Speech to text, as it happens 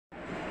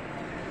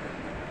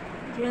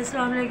जी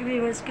अस्सलाम वालेकुम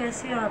व्यूअर्स,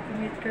 कैसे हैं आप?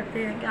 उम्मीद करते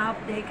हैं कि आप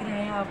देख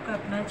रहे हैं आपका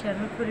अपना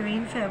चैनल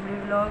परवीन फैमिली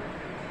व्लॉग।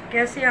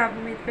 कैसे आप?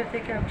 उम्मीद करते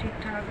हैं कि आप ठीक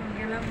ठाक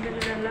होंगे।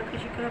 अल्हम्दुलिल्लाह, अल्लाह का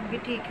शुक्र, हम भी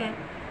ठीक हैं।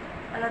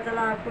 अल्लाह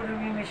ताला आपको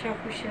हमेशा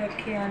खुश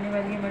रखे, आने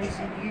वाली हमारी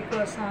ज़िंदगी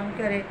को आसान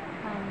करे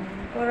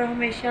और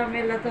हमेशा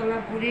हमें अल्लाह ताला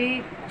बुरी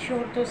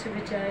शोहरतों से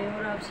बचाए।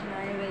 और आप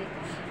सुनाए भाई,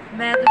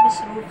 मैं तो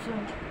मसरूफ़ हूँ।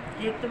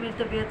 एक तो मेरी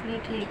तबीयत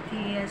नहीं ठीक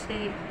थी,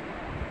 ऐसे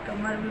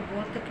कमर में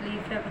बहुत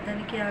तकलीफ़ है, पता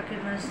नहीं क्या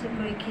करना से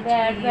कोई खिंच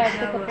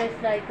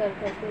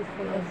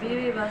अभी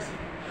भी बस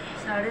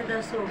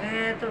 10:30 हो गए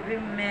हैं, तो अभी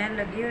मैं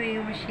लगी हुई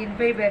हूँ मशीन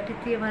पे ही बैठी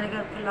थी। हमारे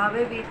घर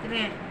पुलावे भी इतने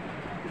हैं,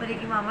 परी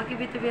की मामा की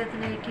भी तबीयत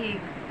नहीं ठीक,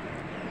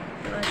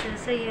 तो बस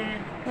ऐसे ही है।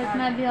 बस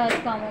मैं भी आज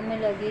कामों में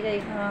लगी रही।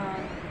 हाँ,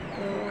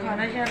 तो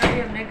खाना शाना भी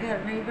हमने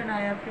घर नहीं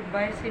बनाया, फिर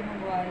बाहर से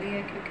मंगवा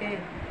लिया, क्योंकि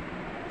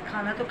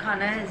खाना तो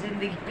खाना है।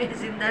 ज़िंदगी में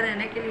ज़िंदा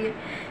रहने के लिए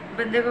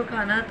बंदे को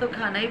खाना तो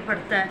खाना ही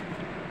पड़ता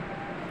है।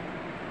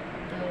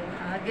 तो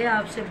आगे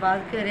आपसे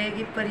बात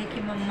करेगी परी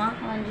की मम्मा।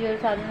 हाँ जी, और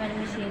साथ में मैंने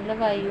मशीन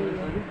लगाई हुई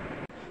है।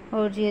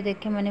 और जी ये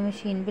देखिए, मैंने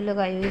मशीन भी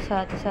लगाई हुई,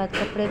 साथ ही साथ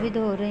कपड़े भी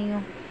धो रही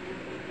हूँ।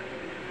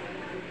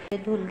 ये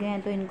धुल गए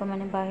हैं तो इनको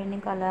मैंने बाहर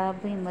निकाला।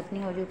 अब हिम्मत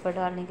नहीं हो रही ऊपर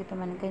डालने की, तो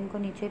मैंने कहा इनको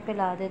नीचे पे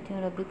ला देती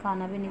हूँ और अभी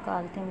खाना भी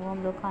निकालते हैं। वो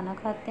हम लोग खाना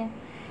खाते हैं,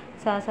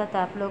 साथ साथ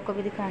आप लोग को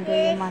भी दिखाएंगे।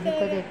 ये माही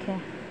को देखें।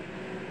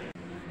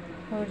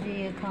 और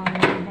जी ये खाना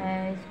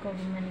है, इसको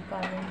भी मैं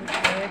निकालूंगी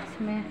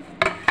प्लेट्स में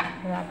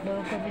और आप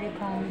लोगों को भी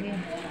दिखाऊंगी।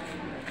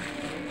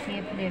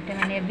 ये प्लेटें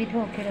मैंने अभी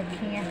धो के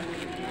रखी हैं।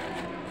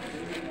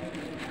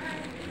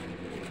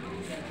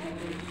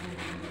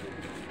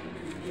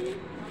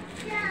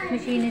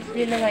 मशीन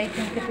इसलिए लगाई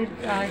क्योंकि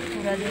फिर आज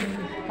पूरा दिन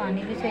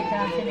पानी भी सही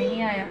तरह से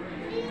नहीं आया,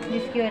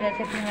 जिसकी वजह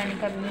से फिर मैंने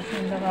कभी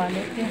मशीन लगा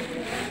लेती हूँ।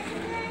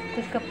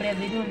 कुछ कपड़े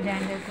अभी धुल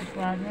जाएंगे, कुछ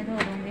बाद में धो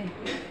लूँगी।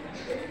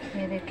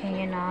 ये देखें,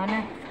 ये नान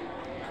है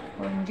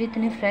और मुझे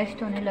इतने फ्रेश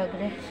होने लग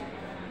रहे।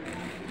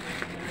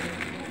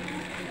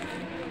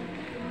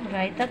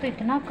 रायता तो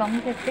इतना कम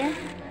देते हैं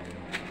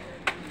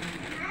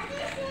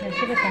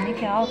जैसे पता नहीं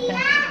क्या होता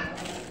है।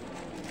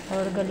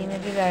 और गली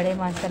में भी गाड़े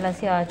माशाल्लाह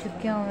से आ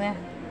चुके हुए हैं।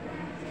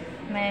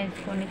 मैं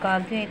इसको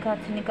निकालती हूँ, एक हाथ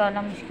से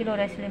निकालना मुश्किल हो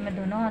रहा है, इसलिए मैं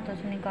दोनों हाथों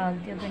से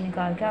निकालती हूँ, फिर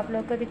निकाल के आप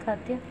लोग को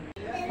दिखाती हूँ।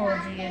 और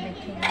जी ये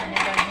देखिए, मैंने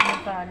गाड़ी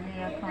निकाल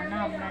लिया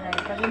खाना। अब मैं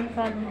रायता भी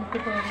निकाल लूँगी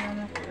कटोरियों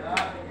में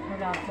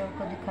और आप लोग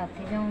को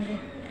दिखाती जाऊँगी।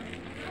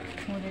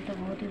 मुझे तो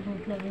बहुत ही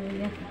भूख लगी हुई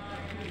है।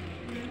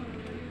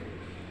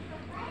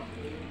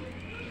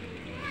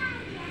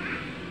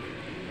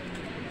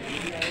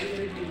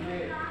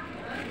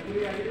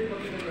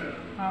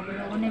 आप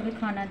लोगों ने भी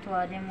खाना तो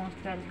आ जाए,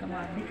 मोस्ट वेलकम,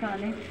 आप भी खा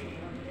लें।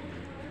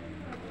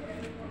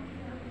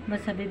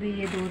 बस अभी भी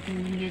ये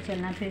 2-3 दिन ये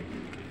चलना, फिर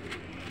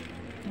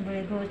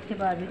बड़े गोश्त के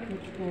बाद भी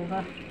कुछ होगा।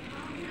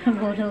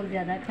 वो लोग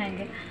ज़्यादा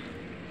खाएंगे।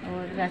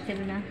 और वैसे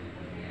भी ना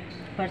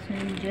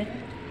पर्सनली मुझे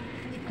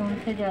चिकन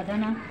से ज़्यादा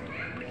ना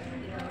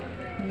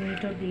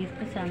मीट और बीफ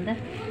पसंद है।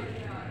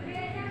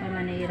 और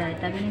मैंने ये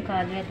रायता भी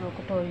निकाल लिया 2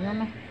 कटोरियों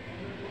में,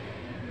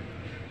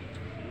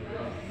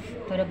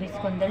 और अभी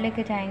इसको अंदर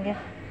लेके जाएंगे।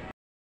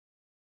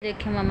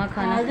 देखिए मामा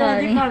खाना खा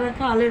रही हैं।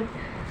 खा ले,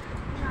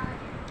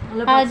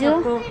 आ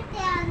जाओ,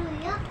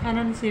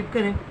 खाना नसीब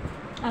करे।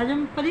 आज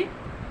हम परी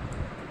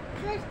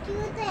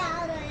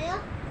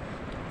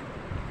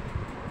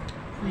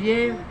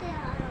ये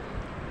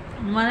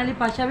हमारे लिए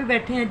पाशा भी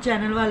बैठे हैं,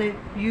 चैनल वाले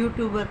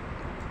यूट्यूबर।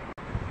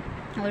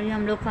 और ये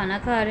हम लोग खाना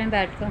खा रहे हैं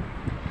बैठकर।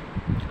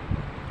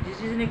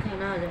 जिसने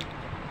खाना आ जाए।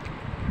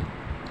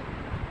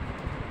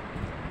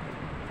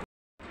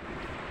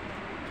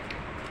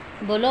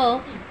 बोलो,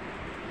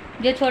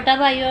 जो छोटा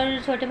भाई और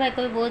छोटे भाई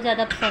को भी बहुत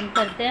ज़्यादा पसंद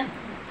करते हैं।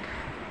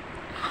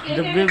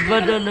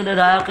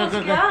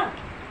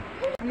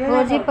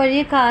 और जी पर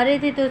ये खा रही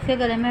थी तो उसके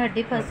गले में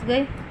हड्डी फंस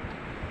गई,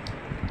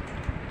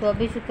 तो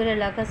अभी शुक्र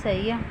अल्लाह का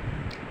सही है।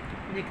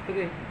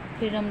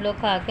 फिर हम लोग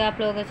खा के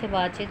आप लोगों से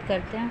बातचीत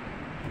करते हैं।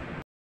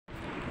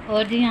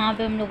 और जी यहाँ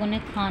पे हम लोगों ने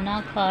खाना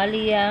खा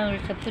लिया और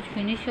सब कुछ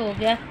फिनिश हो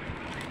गया।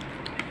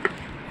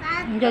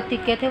 जो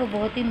टिक्के थे वो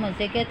बहुत ही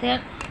मज़े के थे।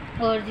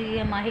 और जी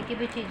ये माही की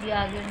भी चीज़ें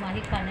आ गई और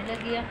माही खाने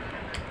लगी है।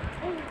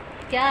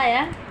 क्या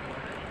आया?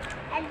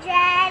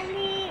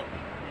 जेली,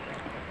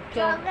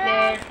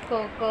 चॉकलेट,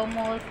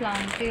 कोकोमोस,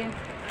 लांटी,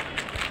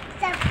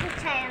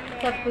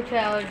 सब कुछ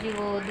है। और जी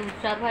वो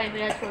दूसरा भाई,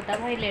 मेरा छोटा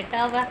भाई,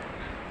 लेटा हुआ,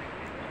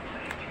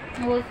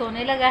 वो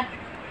सोने लगा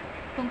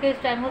क्योंकि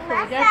इस टाइम वो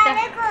सो गया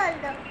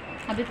था।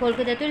 अभी खोल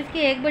के देती हूँ। इसकी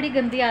एक बड़ी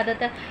गंदी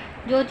आदत है,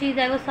 जो चीज़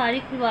है वो सारी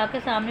खुलवा के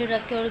सामने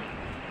रख के और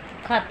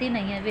खाती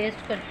नहीं है,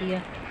 वेस्ट करती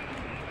है।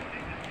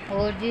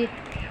 और जी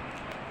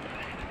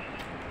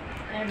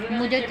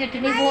मुझे चटनी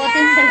बहुत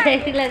ही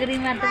मज़े लग रही,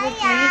 मैं तो वो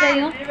पी रही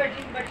हूँ।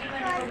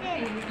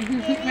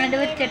 मैंने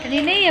वो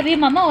चटनी नहीं, अभी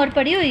मामा और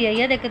पड़ी हुई है,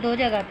 ये देखे 2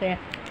 जगह पे है,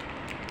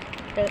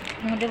 तो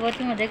मुझे बहुत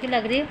ही मज़े की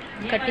लग रही है।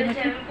 खट्टी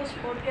मीठी।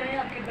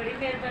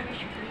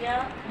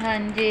 हाँ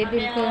जी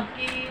बिल्कुल,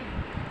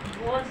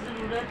 बहुत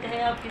ज़रूरत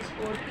है, आपकी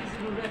सपोर्ट की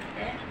ज़रूरत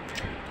है।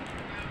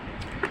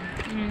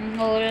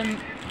 और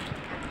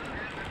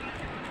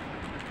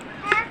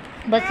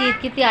बस ईद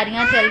की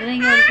तैयारियां चल रही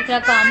हैं और इसी तरह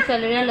काम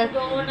चल रहा है।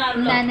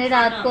 मैंने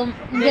रात को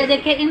ये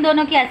देखे इन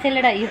दोनों की ऐसे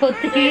लड़ाई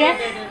होती है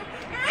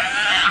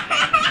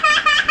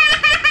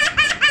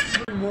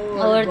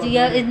और जी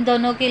इन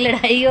दोनों की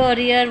लड़ाई हो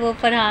रही है और वो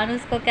फरहान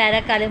उसको कह रहा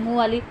है काले मुंह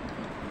वाली।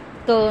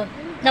 तो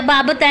अब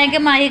आप बताएं कि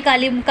माही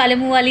काले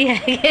मुंह वाली है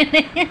कि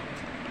नहीं।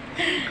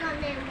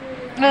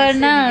 और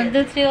ना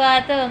दूसरी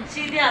बात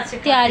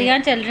तैयारियां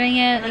चल रही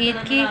हैं ईद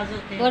की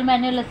और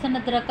मैंने लहसुन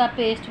अदरक का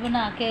पेस्ट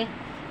बना के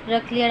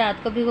रख लिया,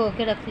 रात को भिगो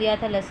के रख लिया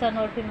था लहसुन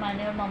और फिर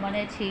मैंने और मामा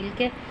ने छील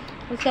के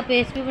उसका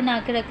पेस्ट भी बना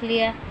के रख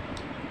लिया।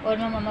 और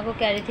मैं मामा को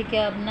कह रही थी कि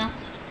अब ना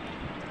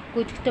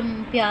कुछ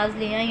प्याज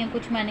ले आई हैं,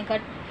 कुछ मैंने कहा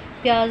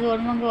प्याज और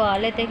मंगवा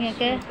लेते हैं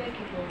क्योंकि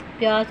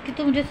प्याज की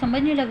तो मुझे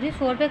समझ नहीं लग रही।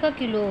 100 रुपये का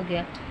किलो हो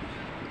गया,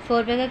 100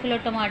 रुपये का किलो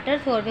टमाटर,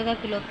 100 रुपये का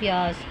किलो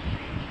प्याज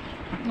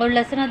और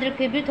लहसुन अदरक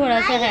फिर भी थोड़ा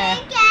सा है।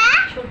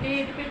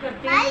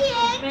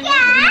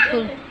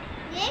 बिल्कुल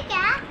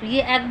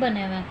ये एग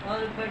बने हुए हैं।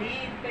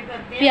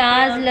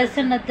 प्याज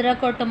लहसुन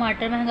अदरक और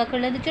टमाटर महंगा कर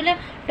लेते। चले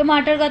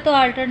टमाटर का तो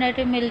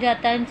अल्टरनेटिव मिल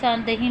जाता है,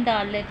 इंसान दही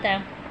डाल लेता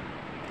है।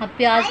 अब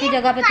प्याज की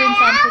जगह पे तो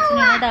इंसान कुछ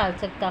नहीं डाल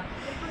सकता।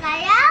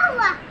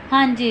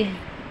 हाँ जी,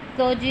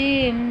 तो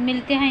जी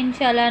मिलते हैं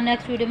इंशाल्लाह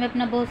नेक्स्ट वीडियो में।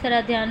 अपना बहुत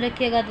सारा ध्यान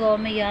रखिएगा, दुआओं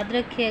में याद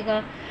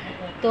रखिएगा।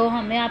 तो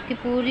हमें आपकी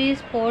पूरी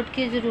सपोर्ट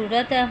की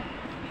ज़रूरत है।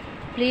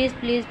 प्लीज़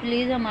प्लीज़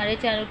प्लीज़ हमारे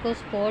चैनल को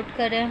सपोर्ट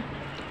करें।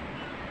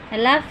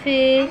 अल्लाह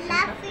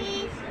हाफिज़।